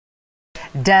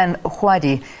Dan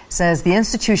Kgwadi, says the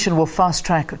institution will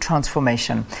fast-track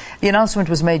transformation. The announcement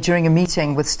was made during a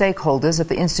meeting with stakeholders at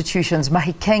the institution's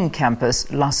Mahikeng campus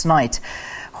last night.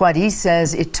 Kgwadi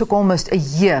says it took almost a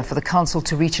year for the council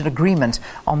to reach an agreement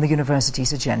on the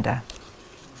university's agenda.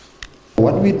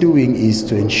 What we're doing is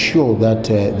to ensure that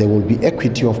there will be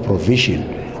equity of provision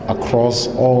across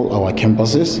all our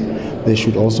campuses. There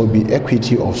should also be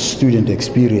equity of student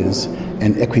experience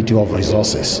and equity of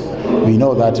resources. We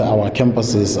know that our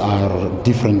campuses are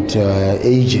different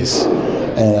ages.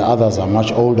 Others are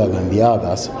much older than the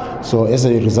others. So as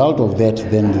a result of that,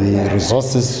 then the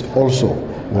resources also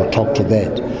will talk to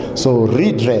that. So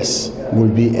redress will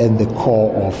be at the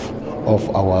core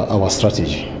of our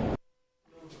strategy.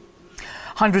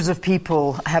 Hundreds of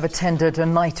people have attended a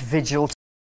night vigil